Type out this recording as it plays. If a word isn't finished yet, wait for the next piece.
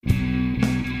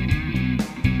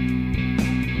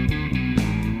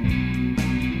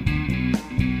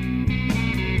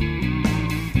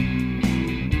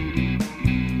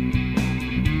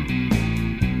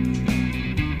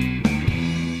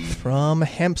From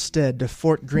Hempstead to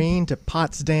Fort Greene to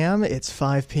Potsdam, it's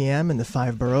 5 p.m. in the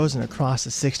 5 boroughs and across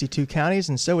the 62 counties,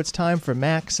 and so it's time for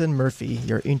Max and Murphy,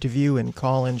 your interview and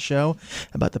call-in show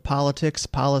about the politics,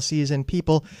 policies, and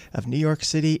people of New York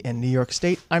City and New York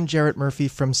State. I'm Jarrett Murphy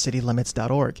from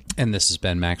citylimits.org. And this is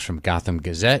Ben Max from Gotham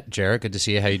Gazette. Jarrett, good to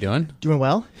see you. How you doing? Doing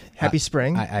well. Happy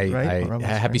spring.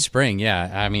 Happy spring.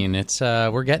 Yeah, I mean, it's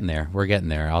we're getting there.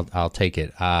 I'll take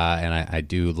it. And I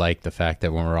do like the fact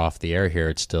that when we're off the air here,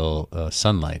 it's still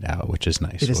sunlight out, which is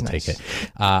nice. We'll take it.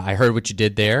 I heard what you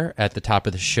did there at the top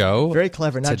of the show. Very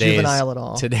clever, not juvenile at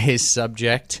all. Today's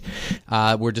subject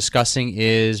we're discussing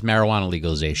is marijuana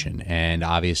legalization. And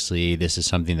obviously, this is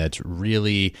something that's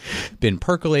really been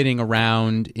percolating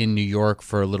around in New York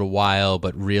for a little while,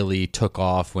 but really took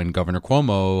off when Governor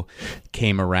Cuomo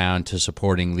came around to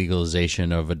supporting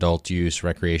legalization of adult use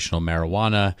recreational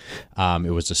marijuana.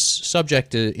 It was a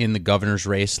subject in the governor's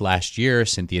race last year.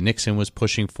 Cynthia Nixon was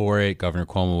pushing for it. Governor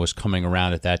Cuomo was coming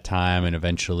around at that time and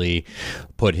eventually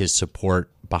put his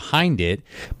support behind it,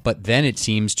 but then it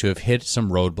seems to have hit some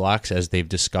roadblocks as they've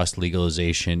discussed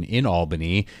legalization in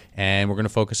Albany, and we're going to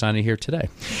focus on it here today.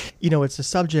 You know, it's a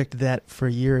subject that for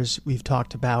years we've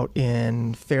talked about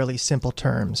in fairly simple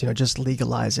terms. You know, just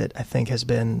legalize it, I think, has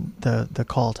been the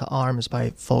call to arms by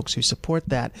folks who support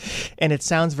that. And it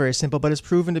sounds very simple, but it's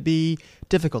proven to be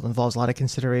difficult. It involves a lot of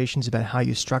considerations about how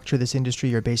you structure this industry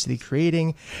you're basically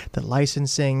creating, the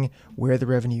licensing, where the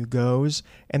revenue goes,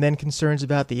 and then concerns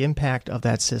about the impact of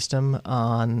that system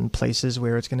on places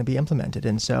where it's going to be implemented.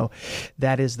 And so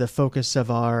that is the focus of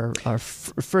our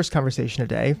first conversation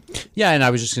today. Yeah, and I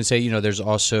was just going to say, you know, there's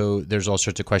all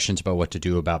sorts of questions about what to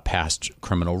do about past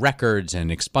criminal records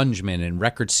and expungement and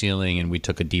record sealing, and we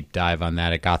took a deep dive on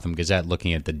that at Gotham Gazette,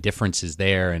 looking at the differences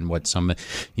there and what some,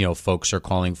 you know, folks are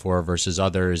calling for versus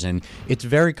others, and it's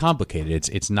very complicated.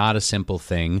 It's not a simple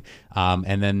thing,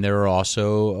 and then there are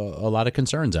also a lot of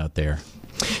concerns out there.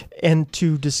 And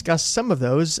to discuss some of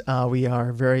those, we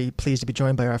are very pleased to be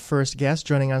joined by our first guest.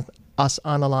 Joining us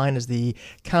on the line is the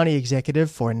county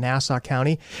executive for Nassau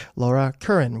County, Laura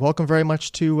Curran. Welcome very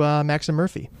much to Max and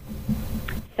Murphy.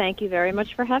 Thank you very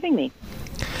much for having me.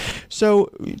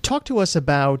 So talk to us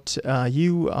about,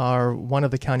 you are one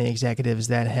of the county executives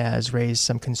that has raised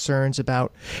some concerns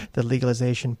about the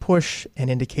legalization push and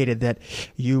indicated that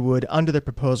you would, under the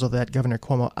proposal that Governor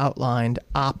Cuomo outlined,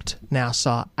 opt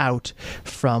Nassau out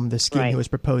from the scheme he was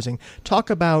proposing. Talk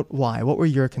about why. What were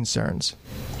your concerns?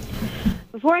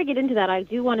 Before I get into that, I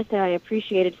do want to say I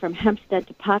appreciated From Hempstead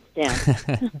to Potsdam.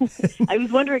 I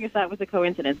was wondering if that was a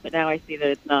coincidence, but now I see that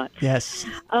it's not. Yes.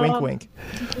 Wink, wink.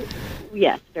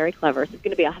 Yes, very clever. So it's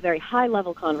going to be a very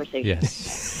high-level conversation.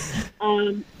 Yes.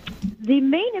 The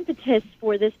main impetus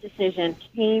for this decision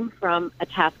came from a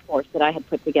task force that I had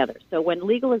put together. So when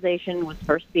legalization was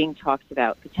first being talked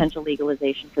about, potential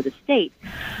legalization for the state,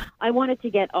 I wanted to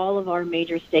get all of our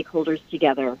major stakeholders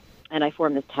together, and I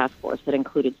formed this task force that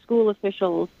included school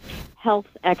officials, health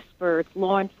experts,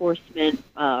 law enforcement,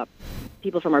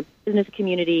 people from our business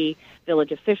community,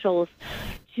 village officials,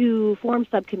 to form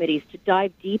subcommittees to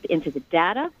dive deep into the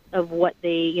data of what's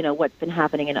been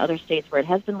happening in other states where it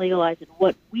has been legalized and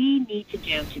what we need to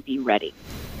do to be ready.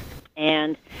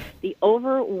 And the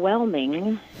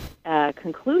overwhelming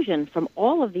conclusion from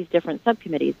all of these different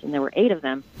subcommittees, and there were 8 of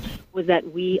them, was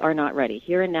that we are not ready.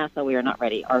 Here in Nassau, we are not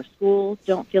ready. Our schools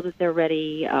don't feel that they're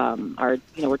ready.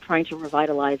 We're trying to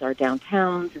revitalize our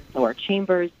downtowns, and so our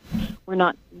chambers.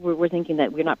 We're thinking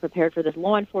that we're not prepared for this.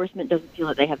 Law enforcement doesn't feel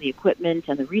that they have the equipment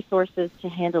and the resources to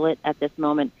handle it at this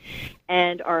moment.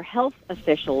 And our health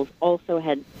officials also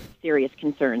had serious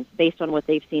concerns based on what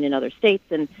they've seen in other states.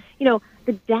 And, you know,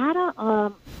 the data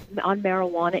on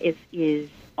marijuana is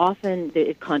often,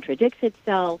 it contradicts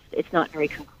itself. It's not very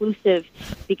conclusive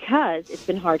because it's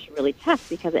been hard to really test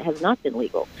because it has not been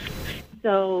legal.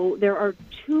 So there are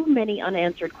too many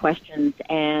unanswered questions,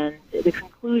 and the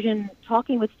conclusion,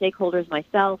 talking with stakeholders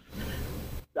myself,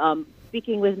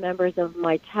 speaking with members of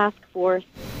my task force,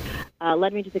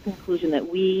 led me to the conclusion that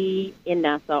we in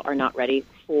Nassau are not ready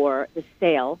for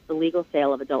the legal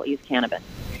sale of adult use cannabis.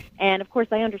 And, of course,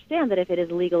 I understand that if it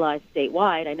is legalized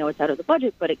statewide, I know it's out of the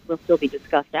budget, but it will still be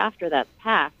discussed after that's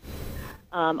passed.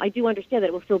 I do understand that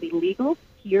it will still be legal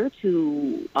here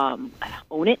to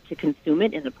own it, to consume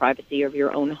it in the privacy of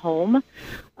your own home.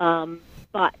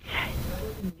 But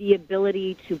the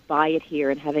ability to buy it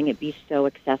here and having it be so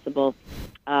accessible,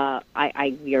 we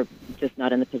are just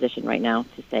not in the position right now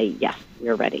to say, yes,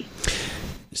 we're ready.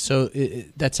 So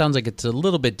that sounds like it's a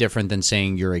little bit different than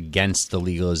saying you're against the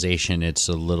legalization. It's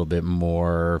a little bit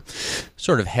more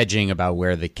sort of hedging about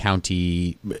where the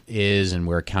county is and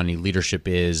where county leadership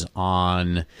is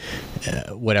on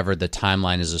whatever the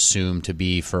timeline is assumed to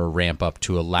be for a ramp up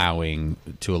to allowing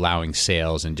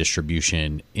sales and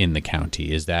distribution in the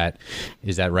county. Is that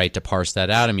right to parse that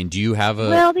out? I mean, do you have a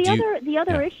the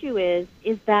other issue is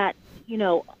that,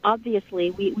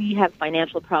 obviously we have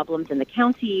financial problems in the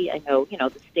county. I know,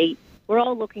 the state, we're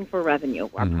all looking for revenue.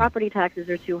 Our property taxes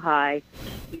are too high.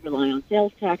 We rely on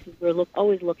sales taxes. We're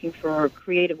always looking for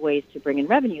creative ways to bring in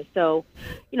revenue. So,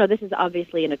 this is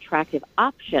obviously an attractive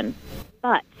option.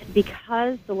 But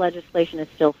because the legislation is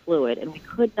still fluid and we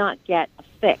could not get a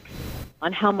fix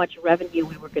on how much revenue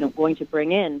we were going to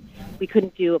bring in, we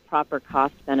couldn't do a proper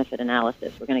cost-benefit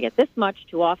analysis. We're going to get this much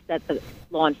to offset the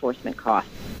law enforcement costs,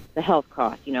 the health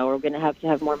costs, or we're going to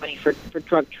have more money for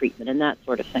drug treatment and that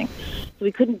sort of thing. So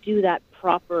we couldn't do that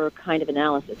proper kind of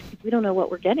analysis because we don't know what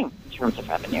we're getting in terms of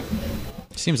revenue.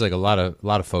 Seems like a lot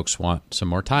of folks want some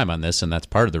more time on this, and that's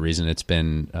part of the reason it's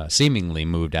been seemingly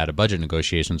moved out of budget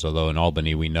negotiations, although in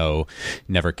Albany we know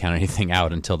never count anything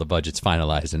out until the budget's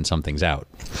finalized and something's out.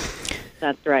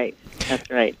 That's right.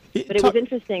 But it was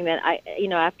interesting that I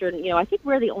think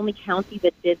we're the only county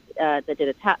that did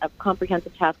a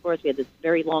comprehensive task force. We had this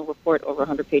very long report, over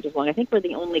 100 pages long. I think we're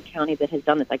the only county that has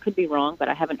done this. I could be wrong, but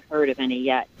I haven't heard of any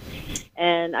yet.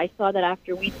 And I saw that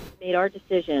after we made our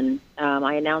decision,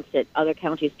 I announced it. Other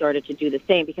counties started to do the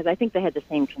same because I think they had the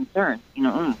same concern.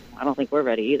 I don't think we're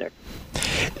ready either.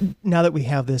 Now that we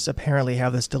apparently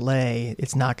have this delay,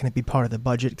 it's not going to be part of the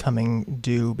budget coming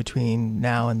due between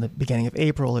now and the beginning of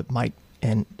April. It might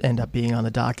end up being on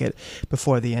the docket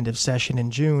before the end of session in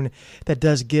June. That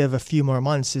does give a few more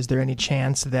months. Is there any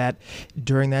chance that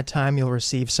during that time you'll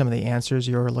receive some of the answers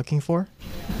you're looking for?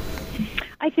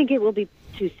 I think it will be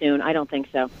too soon. I don't think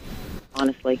so,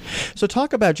 honestly. So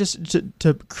talk about, just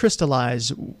to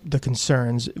crystallize the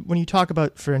concerns, when you talk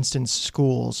about, for instance,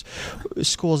 schools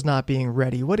not being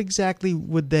ready, what exactly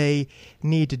would they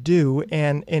need to do?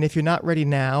 And if you're not ready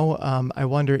now, I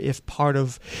wonder if part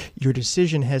of your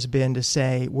decision has been to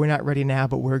say, we're not ready now,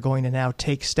 but we're going to now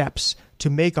take steps to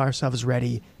make ourselves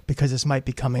ready because this might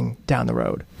be coming down the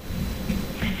road.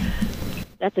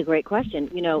 That's a great question.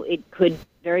 It could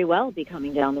very well be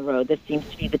coming down the road. This seems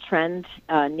to be the trend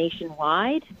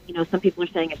nationwide. Some people are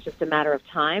saying it's just a matter of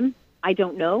time. I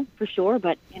don't know for sure,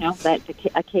 but, that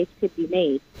a case could be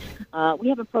made. We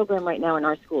have a program right now in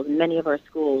our schools, in many of our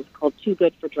schools, called Too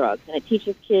Good for Drugs. And it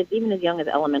teaches kids, even as young as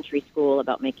elementary school,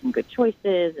 about making good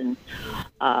choices and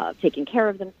taking care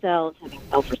of themselves, having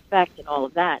self-respect and all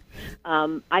of that.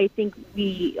 I think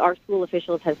our school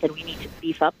officials have said we need to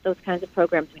beef up those kinds of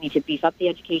programs. We need to beef up the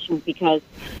education because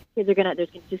kids there's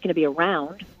just going to be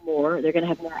around more. They're going to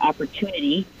have more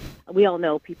opportunity. We all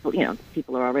know people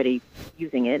are already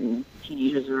using it, and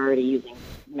teenagers are already using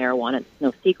marijuana. It's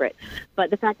no secret. But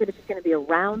the fact that it's going to be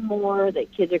around more,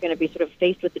 that kids are going to be sort of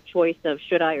faced with the choice of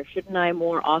should I or shouldn't I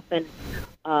more often,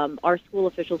 our school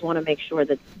officials want to make sure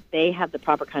that they have the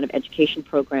proper kind of education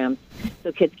programs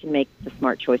so kids can make the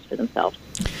smart choice for themselves.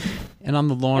 And on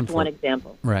the law enforcement, one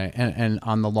example, right? And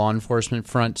on the law enforcement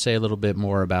front, say a little bit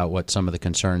more about what some of the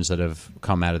concerns that have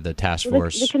come out of the task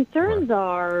force. The concerns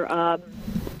are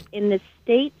in the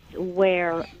states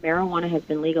where marijuana has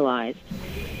been legalized.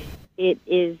 It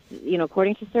is,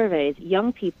 according to surveys,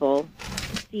 young people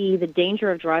see the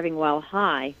danger of driving while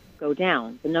high go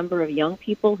down. The number of young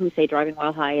people who say driving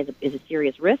while high is a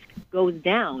serious risk goes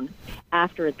down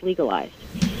after it's legalized.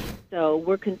 So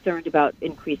we're concerned about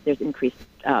increased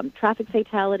traffic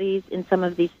fatalities in some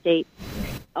of these states.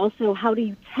 Also, how do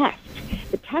you test?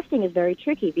 The testing is very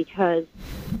tricky because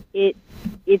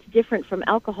it's different from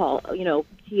alcohol.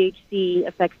 THC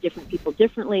affects different people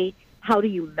differently. How do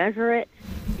you measure it?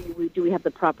 Do we have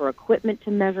the proper equipment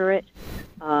to measure it?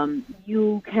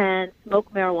 You can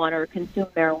smoke marijuana or consume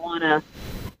marijuana,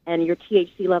 and your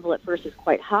THC level at first is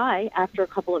quite high. After a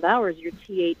couple of hours, your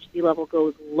THC level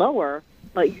goes lower,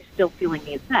 but you're still feeling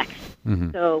the effects.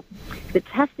 Mm-hmm. So the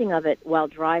testing of it while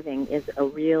driving is a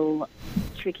real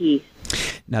tricky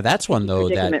Now that's one though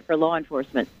predicament for law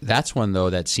enforcement. That's one though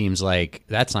that seems like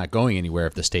that's not going anywhere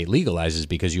if the state legalizes,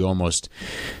 because you almost,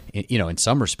 in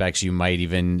some respects, you might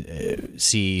even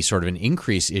see sort of an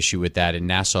increased issue with that in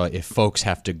Nassau if folks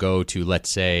have to go to, let's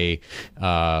say,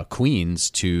 Queens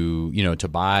to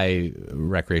buy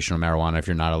recreational marijuana if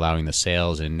you're not allowing the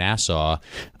sales in Nassau,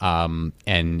 and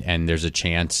there's a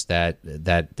chance that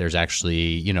there's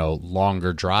actually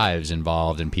longer drives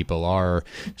involved and people are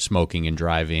smoking and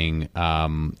driving.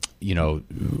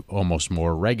 almost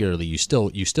more regularly, you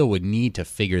still would need to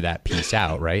figure that piece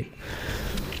out, right?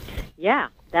 Yeah,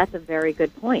 that's a very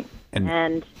good point.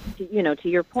 And to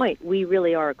your point, we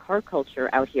really are a car culture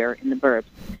out here in the burbs.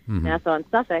 Mm-hmm. Nassau and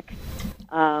Suffolk,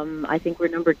 I think we're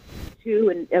number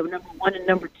one and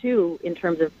number two in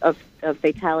terms of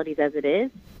fatalities as it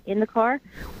is in the car,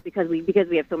 because we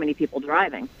have so many people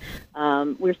driving.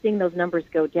 We're seeing those numbers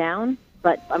go down,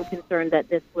 but I'm concerned that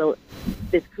this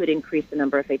could increase the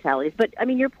number of fatalities. But I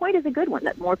mean, your point is a good one,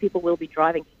 that more people will be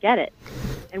driving to get it,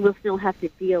 and we'll still have to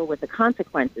deal with the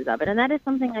consequences of it. And that is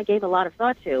something I gave a lot of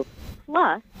thought to,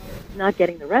 plus not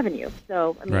getting the revenue.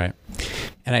 So, I mean, right.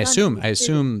 And I assume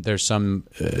there's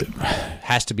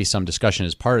has to be some discussion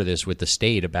as part of this with the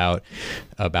state about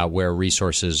where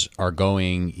resources are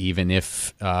going, even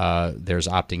if there's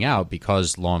opting out,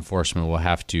 because law enforcement will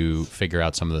have to figure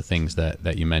out some of the things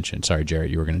that you mentioned. Sorry, Jared,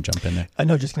 you were going to jump in there.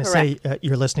 No, just going to say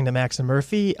you're listening to Max and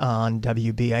Murphy on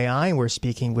WBAI, and we're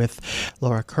speaking with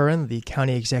Laura Curran, the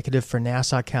county executive for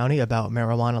Nassau County, about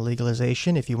marijuana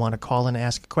legalization. If you want to call and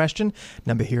ask a question,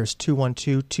 number here is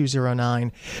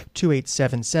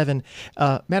 212-209-2877.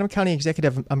 Madam County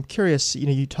Executive, I'm curious,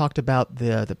 you talked about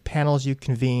the panels you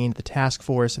convened, the task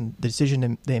force, and the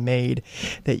decision they made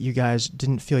that you guys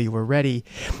didn't feel you were ready.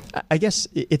 I guess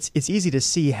it's easy to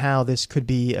see how this could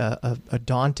be a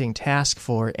daunting task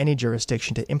for any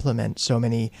jurisdiction to implement so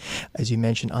many, as you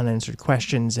mentioned, unanswered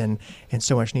questions and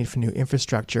so much need for new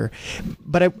infrastructure.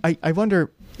 But I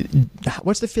wonder,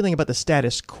 what's the feeling about the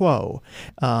status quo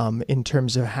in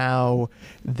terms of how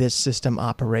this system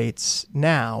operates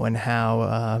now, and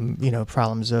how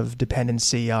problems of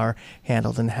dependency are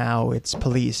handled, and how it's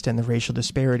policed, and the racial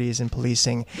disparities in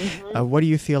policing? Mm-hmm. What do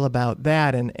you feel about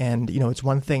that? And it's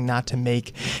one thing not to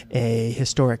make a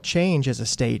historic change as a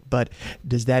state, but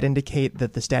does that indicate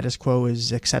that the status quo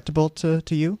is acceptable to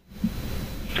you?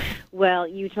 Well,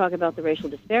 you talk about the racial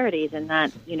disparities, and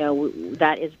that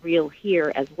that is real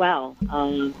here as well.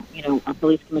 Our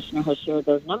police commissioner has shared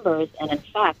those numbers, and in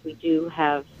fact, we do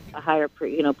have a higher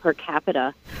per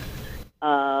capita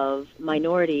of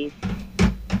minorities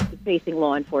facing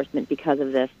law enforcement because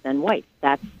of this than whites.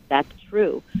 That's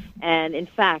true, and in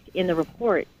fact, in the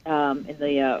report, in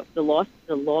the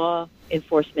law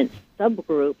enforcement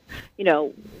subgroup,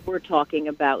 we're talking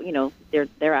about,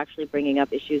 they're actually bringing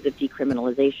up issues of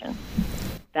decriminalization.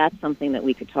 That's something that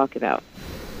we could talk about.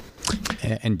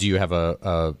 And do you have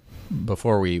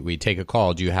before we take a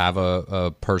call, do you have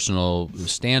a personal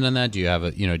stand on that? Do you have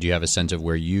a sense of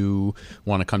where you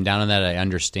want to come down on that? I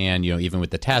understand, even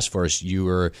with the task force, you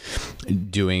were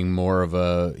doing more of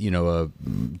a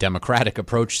democratic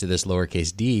approach to this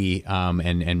lowercase d,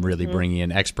 and really bringing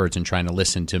in experts and trying to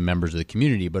listen to members of the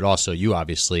community. But also, you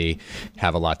obviously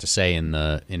have a lot to say in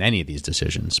any of these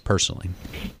decisions personally.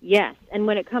 Yes, and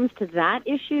when it comes to that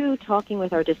issue, talking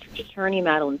with our district attorney,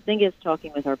 Madeline Singas,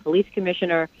 talking with our police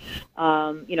commissioner,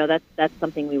 that's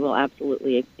something we will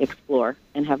absolutely explore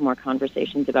and have more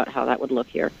conversations about how that would look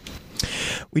here.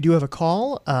 We do have a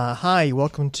call. Hi,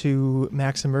 welcome to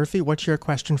Max and Murphy. What's your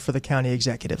question for the county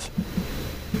executive?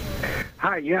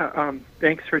 Hi, yeah.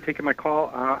 Thanks for taking my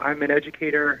call. I'm an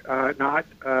educator, not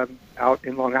out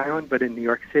in Long Island, but in New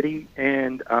York City,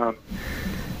 and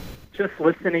just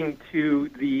listening to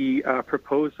the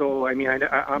proposal. I mean,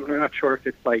 I'm not sure if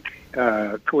it's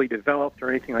fully developed or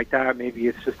anything like that. Maybe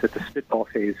it's just at the spitball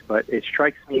phase, but it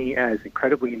strikes me as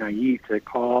incredibly naive to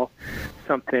call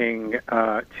something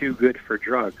too good for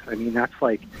drugs. I mean, that's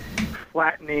like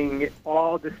flattening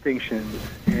all distinctions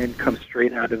and comes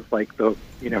straight out of the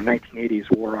 1980s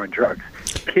war on drugs.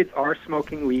 Kids are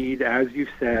smoking weed, as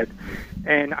you've said,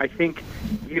 and I think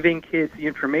giving kids the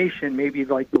information, maybe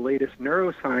the latest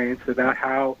neuroscience about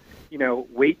how,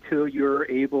 wait till your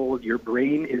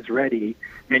brain is ready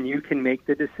and you can make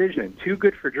the decision. Too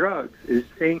good for drugs is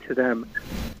saying to them,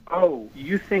 oh,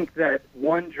 you think that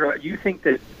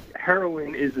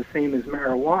heroin is the same as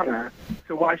marijuana,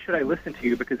 so why should I listen to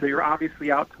you? Because you're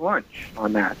obviously out to lunch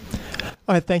on that.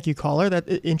 All right, thank you, caller. That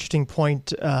interesting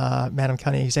point, Madam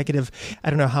County Executive. I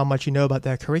don't know how much you know about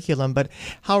that curriculum, but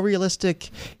how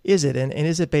realistic is it? And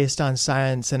is it based on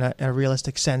science and a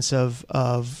realistic sense of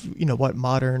what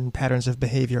modern patterns of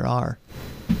behavior are?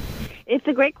 It's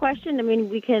a great question. I mean,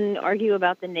 we can argue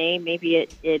about the name. Maybe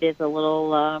it is a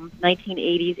little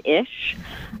 1980s-ish.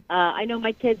 I know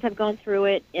my kids have gone through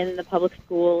it in the public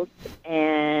schools,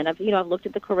 and I've looked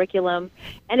at the curriculum.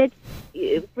 And it's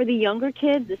for the younger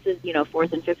kids. This is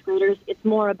 4th and 5th graders. It's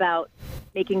more about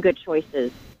making good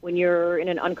choices. When you're in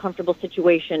an uncomfortable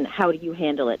situation, how do you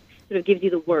handle it? Sort of gives you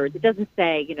the words. It doesn't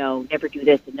say never do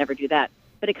this and never do that,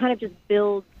 but it kind of just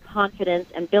builds confidence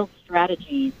and builds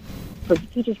strategies so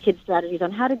it teaches kids strategies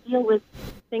on how to deal with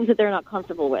things that they're not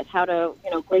comfortable with, how to,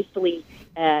 gracefully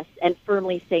and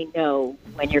firmly say no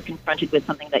when you're confronted with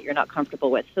something that you're not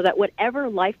comfortable with, so that whatever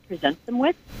life presents them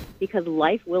with, because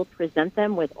life will present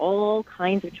them with all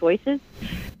kinds of choices,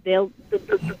 the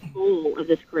goal of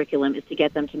this curriculum is to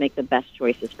get them to make the best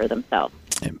choices for themselves.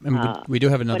 And we do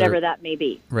have another, whatever that may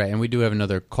be. Right, and we do have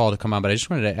another call to come on, but I just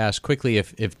wanted to ask quickly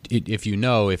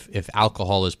if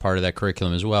alcohol is part of that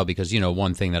curriculum as well, because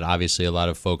one thing that obviously a lot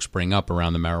of folks bring up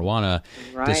around the marijuana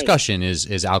discussion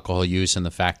is alcohol use, and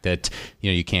the fact that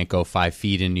you can't go 5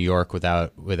 feet in New York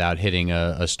without hitting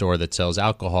a store that sells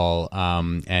alcohol,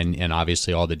 and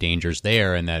obviously all the dangers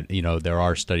there, and that there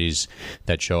are studies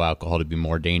that show alcohol to be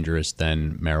more dangerous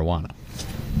than marijuana.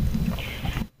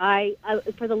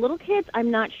 For the little kids, I'm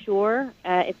not sure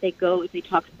if they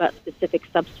talk about specific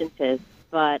substances,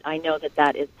 but I know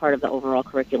that is part of the overall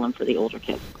curriculum for the older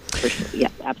kids. For sure.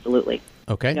 Yes, absolutely.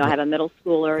 Okay. I have a middle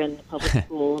schooler in public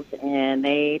schools, and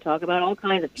they talk about all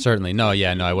kinds of things. Certainly. No,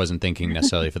 I wasn't thinking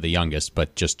necessarily for the youngest,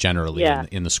 but just generally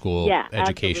in the school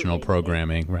educational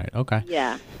programming. Right. Okay.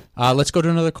 Yeah. Let's go to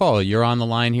another call. You're on the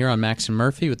line here on Max and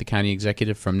Murphy with the county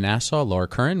executive from Nassau, Laura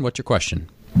Curran. What's your question?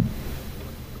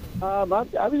 I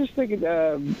was just thinking,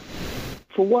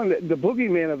 for one, the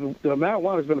boogeyman of the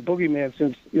marijuana has been a boogeyman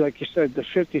since, like you said, the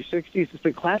 50s, 60s. It's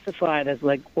been classified as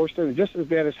worse than, just as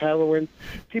bad as heroin.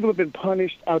 People have been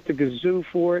punished out the gazoo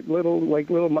for it,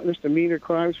 little misdemeanor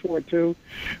crimes for it too.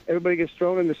 Everybody gets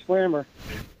thrown in the slammer,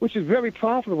 which is very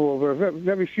profitable over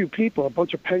very few people, a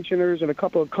bunch of pensioners and a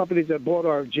couple of companies that bought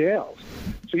our jails.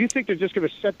 So you think they're just going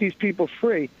to set these people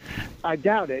free? I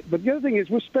doubt it. But the other thing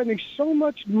is, we're spending so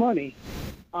much money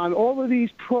on all of these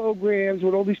programs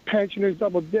with all these pensioners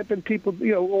double dipping, people,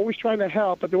 always trying to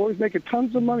help, but they're always making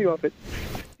tons of money off it.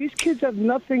 These kids have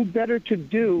nothing better to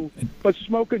do but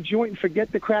smoke a joint and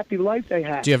forget the crappy life they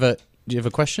have. Do you have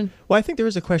a question? Well, I think there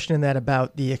is a question in that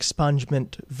about the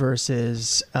expungement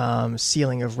versus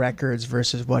sealing of records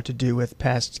versus what to do with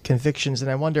past convictions. And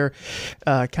I wonder,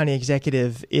 County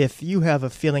Executive, if you have a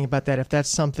feeling about that, if that's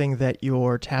something that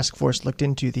your task force looked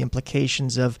into, the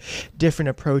implications of different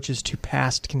approaches to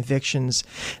past convictions.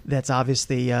 That's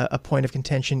obviously a point of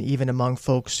contention even among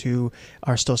folks who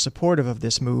are still supportive of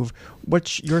this move.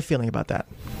 What's your feeling about that?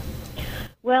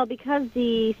 Well, because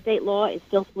the state law is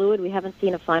still fluid, we haven't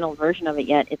seen a final version of it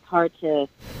yet. It's hard to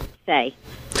say.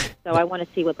 So I want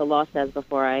to see what the law says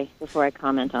before I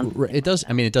comment on it. It does.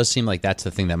 I mean, it does seem like that's the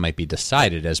thing that might be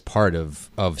decided as part of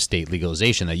state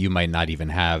legalization, that you might not even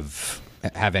have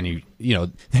any,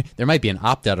 there might be an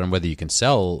opt-out on whether you can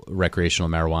sell recreational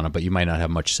marijuana, but you might not have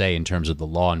much say in terms of the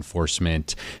law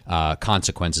enforcement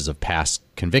consequences of past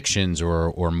convictions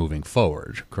or moving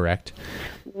forward, correct?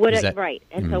 Right.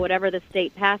 And so whatever the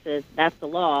state passes, that's the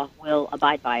law. We'll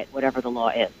abide by it, whatever the law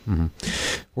is. Mm-hmm.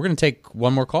 We're going to take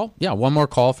one more call. Yeah, one more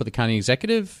call for the county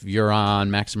executive. You're on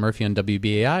Max and Murphy on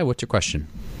WBAI. What's your question?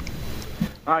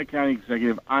 Hi, County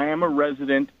Executive. I am a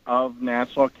resident of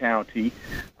Nassau County.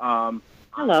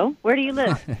 Hello. Where do you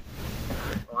live?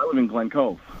 I live in Glen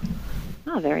Cove.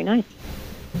 Oh, very nice.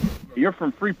 You're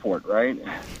from Freeport, right?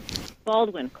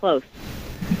 Baldwin, close.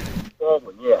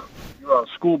 Baldwin, yeah. You were on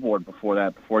school board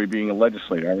before you being a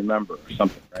legislator, I remember, or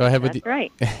something. Right? Go ahead with That's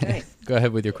right. Go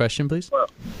ahead with your question, please. Well,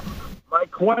 my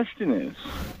question is,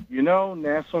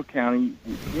 Nassau County,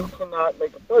 you cannot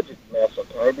make a budget in Nassau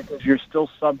County because you're still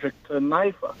subject to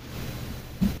NYFA.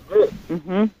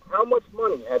 Mm-hmm. How much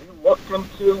money have you looked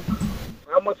into?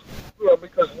 How much,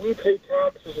 because we pay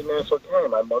taxes in Nassau County.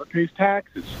 My mother pays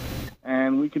taxes,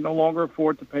 and we can no longer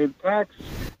afford to pay the taxes.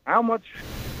 How much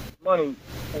money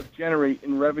does generate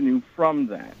in revenue from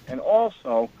that? And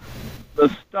also, the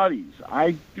studies.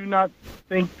 I do not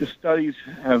think the studies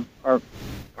are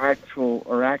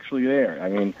actually there. I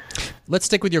mean, let's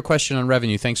stick with your question on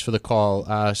revenue. Thanks for the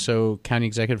call. So, County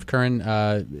Executive Curran,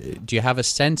 do you have a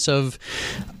sense of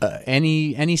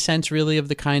any sense really of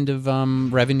the kind of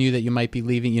revenue that you might be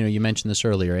leaving? You mentioned this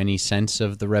earlier. Any sense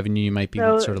of the revenue you might be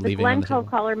sort of leaving on the table? The Glen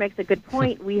Cove caller makes a good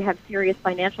point. We have serious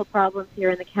financial problems here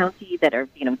in the county that are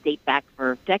date back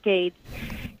for decades.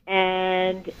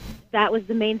 And that was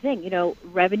the main thing.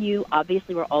 Revenue,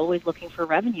 obviously we're always looking for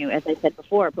revenue, as I said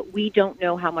before, but we don't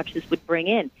know how much this would bring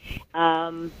in.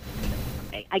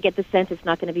 I get the sense it's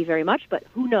not going to be very much, but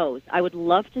who knows? I would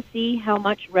love to see how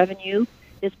much revenue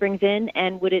this brings in,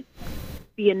 and would it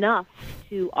be enough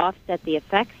to offset the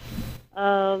effects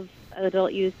of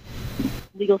adult use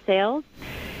legal sales?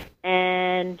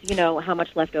 and, how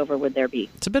much left over would there be?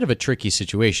 It's a bit of a tricky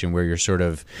situation where you're sort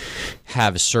of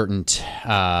have certain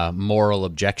moral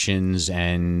objections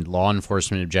and law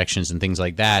enforcement objections and things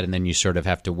like that, and then you sort of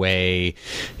have to weigh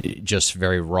just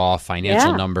very raw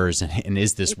financial numbers, and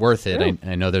is this worth it?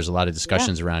 I know there's a lot of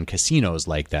discussions around casinos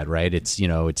like that, right? It's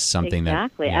something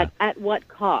exactly. At what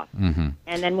cost? Mm-hmm.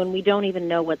 And then when we don't even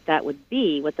know what that would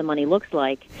be, what the money looks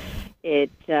like,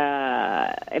 it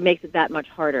makes it that much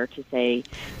harder to say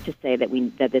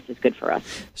that this is good for us.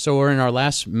 So we're in our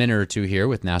last minute or two here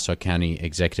with Nassau County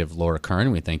Executive Laura Kern.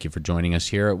 We thank you for joining us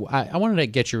here. I wanted to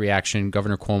get your reaction.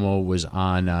 Governor Cuomo was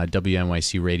on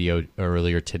WNYC radio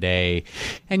earlier today,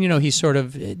 and he sort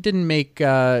of didn't make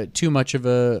too much of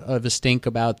a stink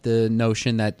about the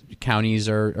notion that counties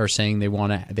are saying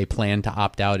they plan to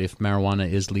opt out if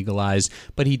marijuana is legalized.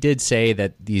 But he did say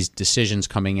that these decisions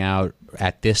coming out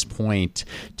at this point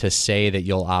to say that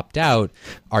you'll opt out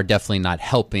are definitely not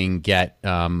helping get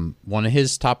one of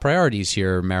his top priorities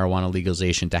here, marijuana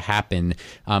legalization, to happen.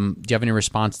 Do you have any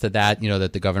response to that?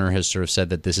 That the governor has sort of said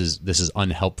that this is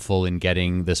unhelpful in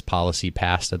getting this policy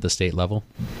passed at the state level?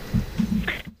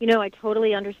 I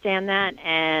totally understand that,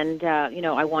 and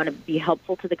I want to be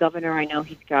helpful to the governor. I know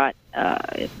he's got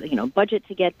budget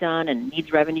to get done and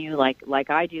needs revenue like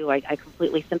I do. I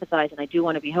completely sympathize, and I do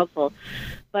want to be helpful.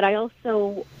 But I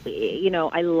also,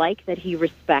 I like that he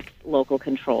respects local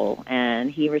control,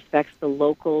 and he respects the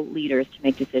local leaders to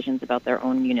make decisions about their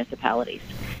own municipalities.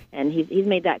 And he's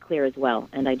made that clear as well,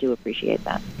 and I do appreciate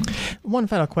that. One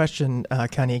final question,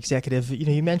 County Executive.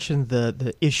 You mentioned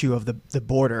the issue of the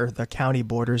border, the county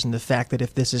borders, and the fact that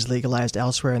if this is legalized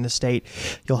elsewhere in the state,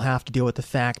 you'll have to deal with the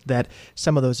fact that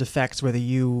some of those effects, whether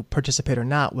you participate or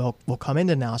not, will come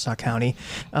into Nassau County.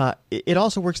 It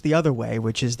also works the other way,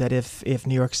 which is that if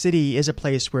New York City is a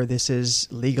place where this is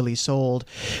legally sold,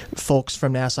 folks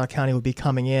from Nassau County will be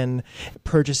coming in,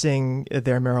 purchasing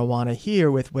their marijuana here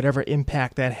with whatever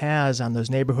impact that has on those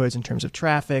neighborhoods in terms of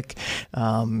traffic,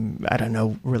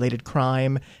 related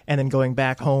crime, and then going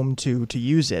back home to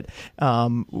use it.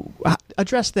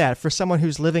 Address that for someone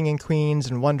who's living in Queens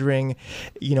and wondering,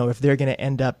 if they're going to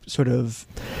end up sort of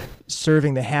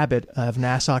serving the habit of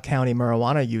Nassau County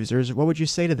marijuana users. What would you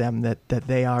say to them that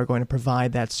they are going to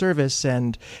provide that service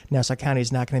and Nassau County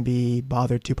is not going to be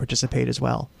bothered to participate as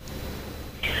well?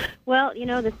 Well,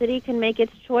 the city can make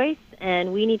its choice,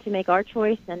 and we need to make our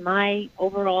choice. And my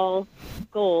overall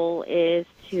goal is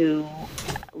to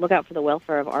look out for the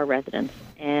welfare of our residents.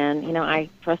 And, I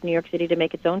trust New York City to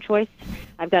make its own choice.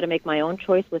 I've got to make my own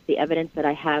choice with the evidence that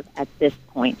I have at this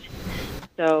point.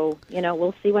 So,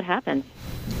 we'll see what happens.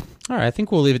 All right, I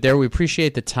think we'll leave it there. We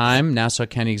appreciate the time. Nassau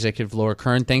County Executive Laura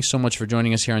Kern, thanks so much for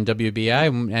joining us here on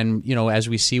WBI. And, as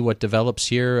we see what develops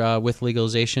here with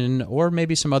legalization or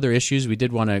maybe some other issues, we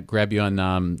did want to grab you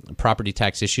on property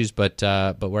tax issues, but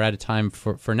we're out of time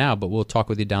for now, but we'll talk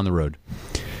with you down the road.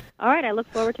 All right, I look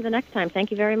forward to the next time.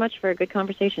 Thank you very much for a good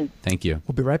conversation. Thank you.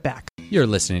 We'll be right back. You're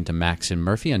listening to Max and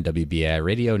Murphy on WBAI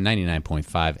Radio,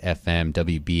 99.5 FM,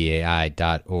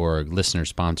 WBAI.org,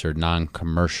 listener-sponsored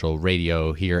non-commercial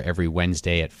radio here every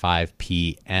Wednesday at 5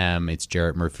 p.m. It's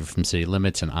Jarrett Murphy from City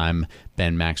Limits, and I'm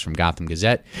Ben Max from Gotham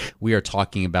Gazette. We are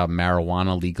talking about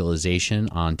marijuana legalization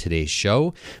on today's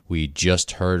show. We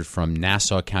just heard from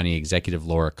Nassau County Executive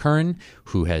Laura Kern,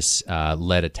 who has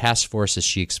led a task force, as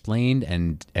she explained,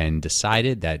 and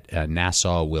decided that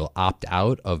Nassau will opt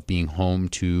out of being home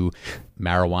to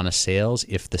marijuana sales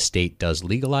if the state does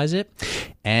legalize it.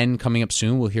 And coming up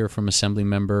soon, we'll hear from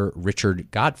Assemblymember Richard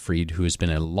Gottfried, who has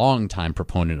been a longtime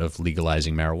proponent of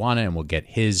legalizing marijuana, and we'll get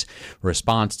his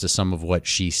response to some of what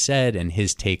she said and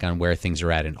his take on where things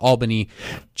are at in Albany.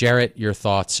 Jarrett, your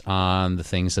thoughts on the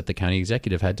things that the county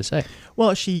executive had to say?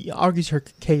 Well, she argues her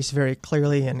case very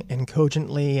clearly and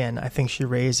cogently, and I think she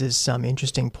raises some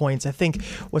interesting points. I think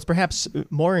what's perhaps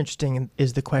more interesting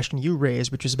is the question you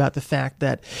raised, which is about the fact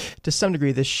that to some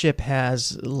degree this ship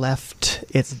has left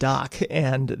its dock,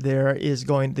 and there is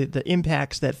going the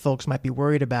impacts that folks might be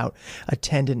worried about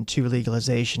attendant to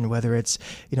legalization, whether it's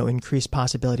increased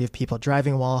possibility of people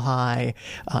driving while high,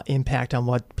 impact on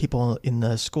what people in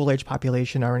the school-age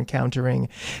population are encountering,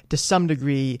 to some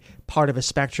degree part of a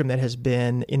spectrum that has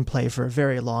been in play for a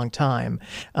very long time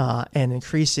and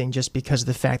increasing just because of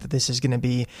the fact that this is going to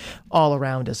be all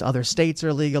around us. Other states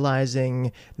are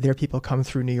legalizing. Their people come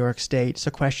through New York State. So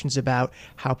questions about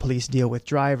how police deal with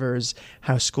drivers,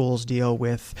 how schools deal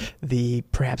with the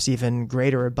perhaps even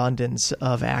greater abundance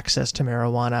of access to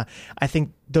marijuana. I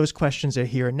think those questions are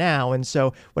here now. And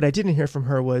so what I didn't hear from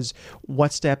her was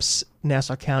what steps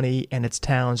Nassau County and its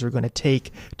towns are going to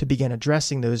take to begin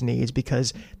addressing those needs,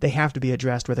 because they have to be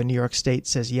addressed whether New York State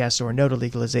says yes or no to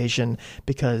legalization,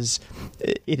 because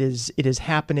it is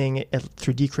happening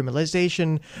through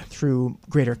decriminalization, through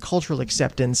greater cultural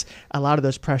acceptance. A lot of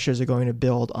those pressures are going to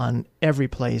build on every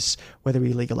place, whether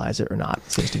we legalize it or not,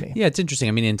 it seems to me. Yeah, it's interesting.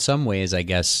 I mean, in some ways, I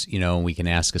guess, we can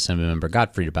ask Assemblymember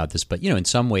Gottfried about this, but, in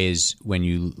some ways, when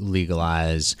you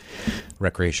legalize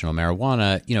recreational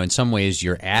marijuana, in some ways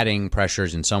you're adding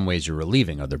pressures, in some ways you're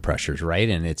relieving other pressures, right?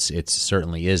 And it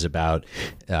certainly is about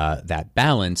that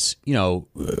balance.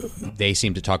 They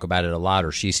seem to talk about it a lot,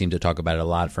 or she seemed to talk about it a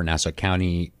lot for Nassau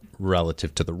County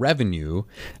relative to the revenue.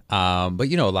 But,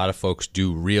 a lot of folks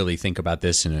do really think about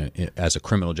this as a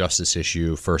criminal justice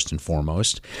issue first and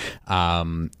foremost.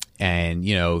 And,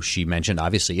 she mentioned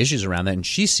obviously issues around that, and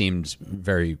she seemed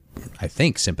very, I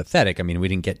think, sympathetic. I mean, we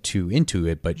didn't get too into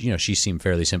it, but, she seemed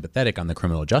fairly sympathetic on the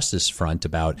criminal justice front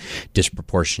about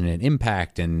disproportionate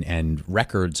impact and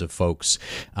records of folks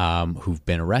who've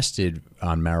been arrested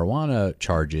on marijuana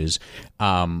charges.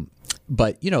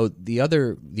 But the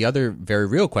other very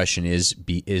real question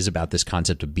is about this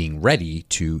concept of being ready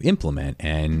to implement,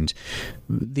 and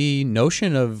the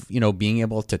notion of being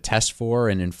able to test for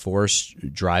and enforce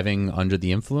driving under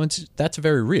the influence. That's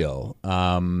very real.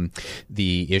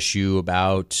 The issue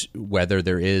about whether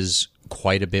there is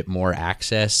quite a bit more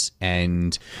access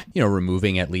and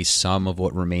removing at least some of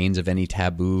what remains of any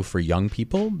taboo for young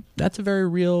people. That's a very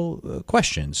real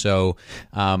question. So.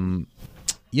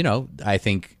 I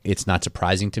think it's not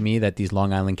surprising to me that these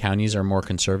Long Island counties are more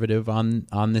conservative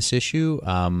on this issue.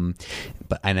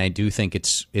 But I do think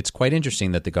it's quite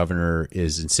interesting that the governor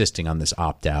is insisting on this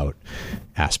opt-out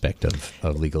aspect of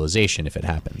legalization if it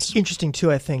happens. Interesting,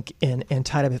 too, I think, and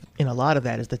tied up in a lot of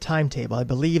that is the timetable. I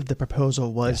believe the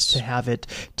proposal was to have it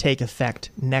take effect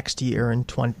next year in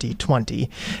 2020.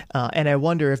 And I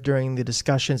wonder if during the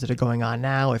discussions that are going on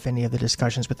now, if any of the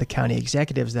discussions with the county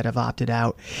executives that have opted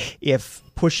out, if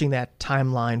pushing that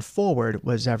timeline forward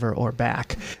was ever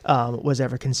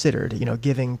considered,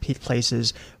 giving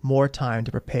places more time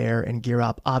to prepare and gear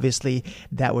up. Obviously,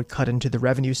 that would cut into the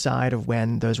revenue side of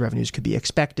when those revenues could be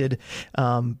expected.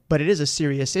 But it is a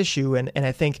serious issue. And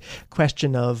I think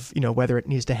question of, whether it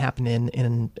needs to happen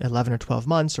in 11 or 12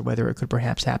 months or whether it could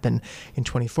perhaps happen in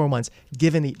 24 months,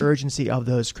 given the urgency of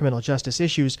those criminal justice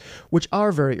issues, which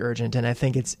are very urgent. And I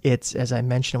think it's as I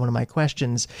mentioned in one of my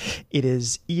questions, it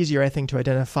is easier, I think, to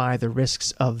identify the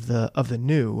risks of the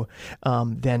new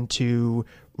than to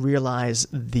realize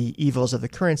the evils of the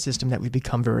current system that we've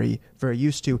become very, very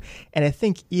used to. And I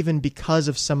think even because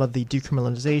of some of the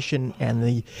decriminalization and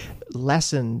the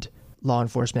lessened law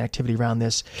enforcement activity around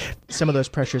this, some of those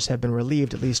pressures have been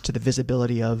relieved, at least to the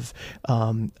visibility of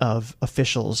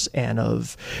officials and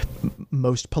of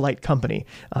most polite company,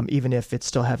 even if it's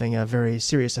still having a very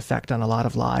serious effect on a lot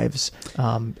of lives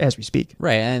as we speak.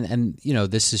 Right, and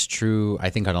this is true,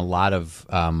 I think, on a lot of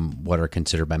what are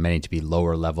considered by many to be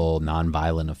lower level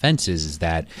nonviolent offenses, is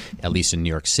that at least in New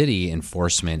York City,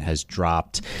 enforcement has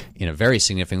dropped in a very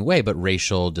significant way, but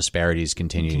racial disparities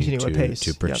continue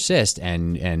to persist.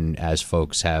 Yep. And as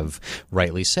folks have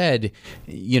rightly said,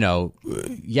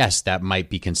 yes, that might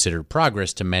be considered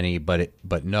progress to many, but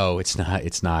no, it's not.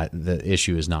 It's not. The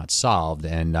issue is not solved.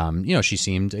 And she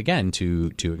seemed again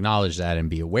to acknowledge that and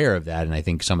be aware of that. And I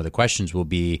think some of the questions will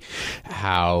be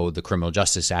how the criminal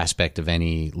justice aspect of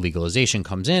any legalization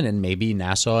comes in, and maybe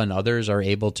Nassau and others are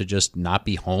able to just not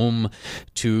be home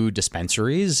to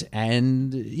dispensaries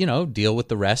and deal with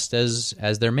the rest as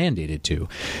they're mandated to.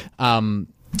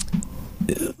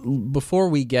 Before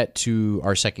we get to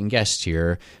our second guest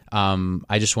here,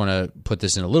 I just want to put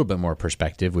this in a little bit more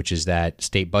perspective, which is that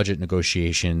state budget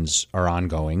negotiations are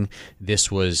ongoing.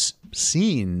 This was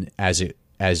seen as it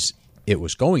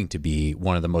was going to be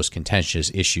one of the most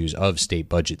contentious issues of state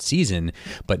budget season,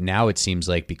 but now it seems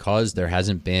like because there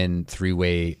hasn't been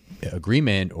three-way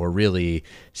agreement or really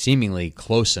seemingly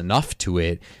close enough to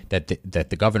it that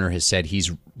the governor has said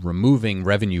he's removing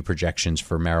revenue projections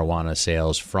for marijuana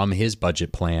sales from his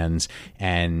budget plans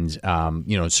and,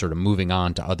 sort of moving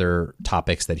on to other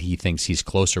topics that he thinks he's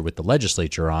closer with the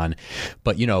legislature on.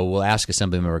 But, we'll ask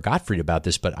Assemblymember Gottfried about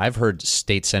this, but I've heard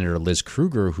State Senator Liz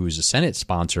Krueger, who's a Senate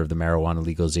sponsor of the marijuana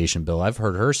legalization bill, I've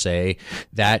heard her say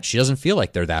that she doesn't feel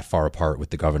like they're that far apart with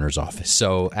the governor's office.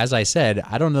 So, as I said,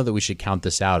 I don't know that we should count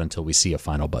this out until we see a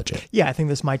final budget. Yeah, I think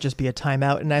this might just be a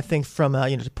timeout. And I think from,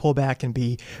 to pull back and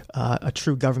be a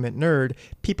true government government nerd,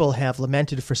 people have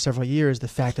lamented for several years the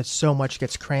fact that so much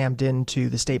gets crammed into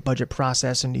the state budget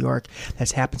process in New York.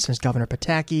 That's happened since Governor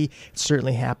Pataki. It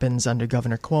certainly happens under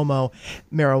Governor Cuomo.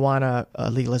 Marijuana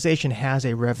legalization has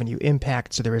a revenue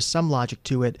impact, so there is some logic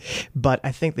to it. But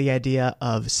I think the idea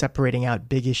of separating out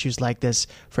big issues like this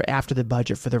for after the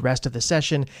budget for the rest of the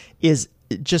session is,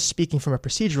 just speaking from a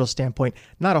procedural standpoint,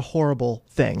 not a horrible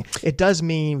thing. It does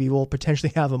mean we will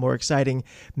potentially have a more exciting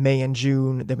May and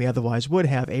June than we otherwise would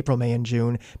have, April, May, and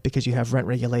June, because you have rent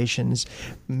regulations,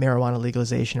 marijuana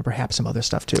legalization, and perhaps some other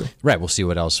stuff too. Right. We'll see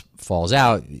what else falls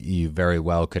out. You very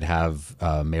well could have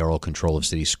mayoral control of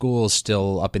city schools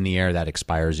still up in the air. That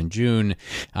expires in June.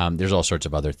 There's all sorts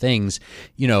of other things.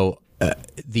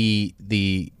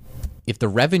 If the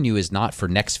revenue is not for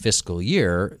next fiscal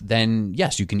year, then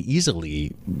yes, you can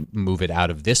easily move it out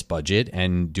of this budget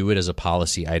and do it as a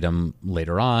policy item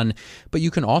later on. But you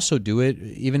can also do it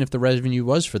even if the revenue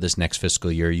was for this next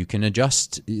fiscal year. You can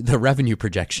adjust the revenue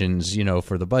projections,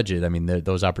 for the budget. I mean,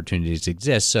 those opportunities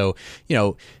exist. So,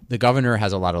 the governor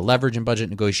has a lot of leverage in budget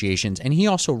negotiations, and he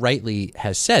also rightly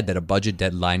has said that a budget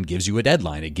deadline gives you a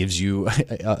deadline. It gives you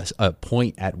a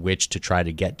point at which to try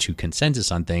to get to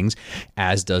consensus on things,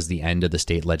 as does the end of the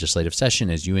state legislative session,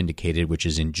 as you indicated, which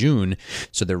is in June.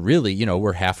 So they're really,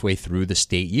 we're halfway through the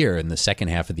state year. In the second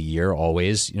half of the year,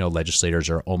 always, legislators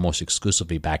are almost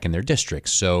exclusively back in their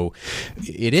districts. So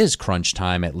it is crunch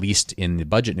time, at least in the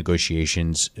budget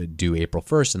negotiations due April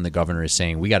 1st. And the governor is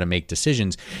saying, we got to make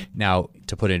decisions. Now,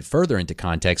 to put it further into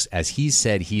context, as he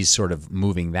said, he's sort of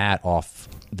moving that off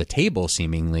the table,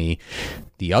 seemingly.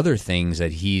 The other things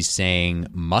that he's saying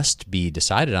must be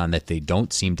decided on that they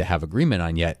don't seem to have agreement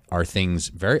on yet are things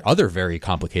very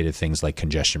complicated things like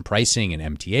congestion pricing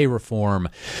and MTA reform,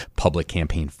 public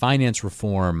campaign finance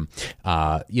reform.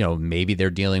 Maybe they're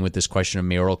dealing with this question of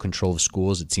mayoral control of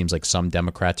schools. It seems like some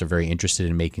Democrats are very interested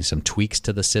in making some tweaks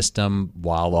to the system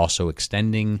while also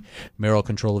extending mayoral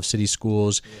control of city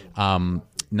schools.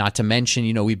 Not to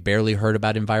mention, we barely heard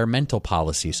about environmental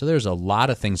policy. So there's a lot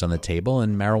of things on the table,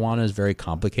 and marijuana is very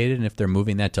complicated. And if they're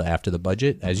moving that till after the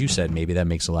budget, as you said, maybe that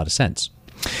makes a lot of sense.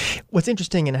 What's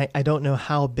interesting, and I don't know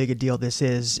how big a deal this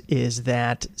is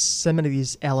that some of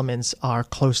these elements are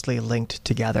closely linked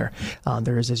together.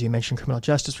 There is, as you mentioned, criminal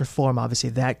justice reform.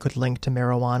 Obviously, that could link to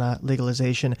marijuana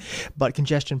legalization. But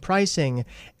congestion pricing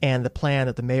and the plan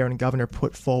that the mayor and governor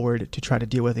put forward to try to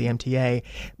deal with the MTA,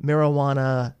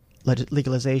 marijuana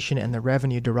legalization and the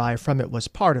revenue derived from it was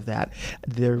part of that.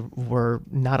 There were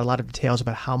not a lot of details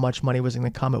about how much money was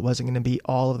going to come. It wasn't going to be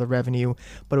all of the revenue,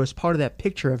 but it was part of that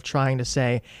picture of trying to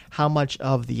say how much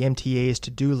of the MTA's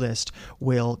to-do list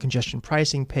will congestion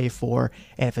pricing pay for,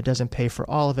 and if it doesn't pay for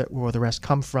all of it, where will the rest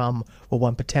come from? Well,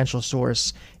 one potential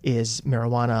source is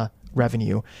marijuana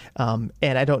revenue. And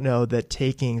I don't know that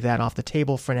taking that off the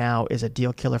table for now is a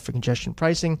deal killer for congestion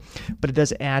pricing, but it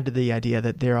does add to the idea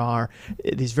that there are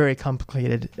these very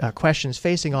complicated questions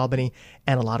facing Albany,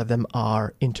 and a lot of them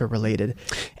are interrelated.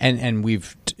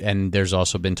 And there's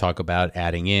also been talk about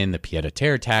adding in the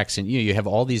pied-à-terre tax, and you have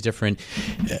all these different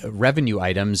revenue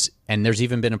items. And there's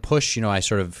even been a push, I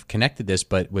sort of connected this,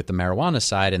 but with the marijuana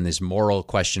side and this moral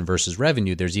question versus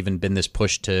revenue, there's even been this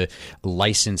push to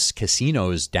license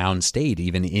casinos downstate,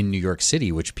 even in New York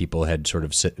City, which people had sort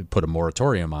of put a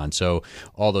moratorium on. So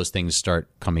all those things start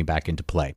coming back into play.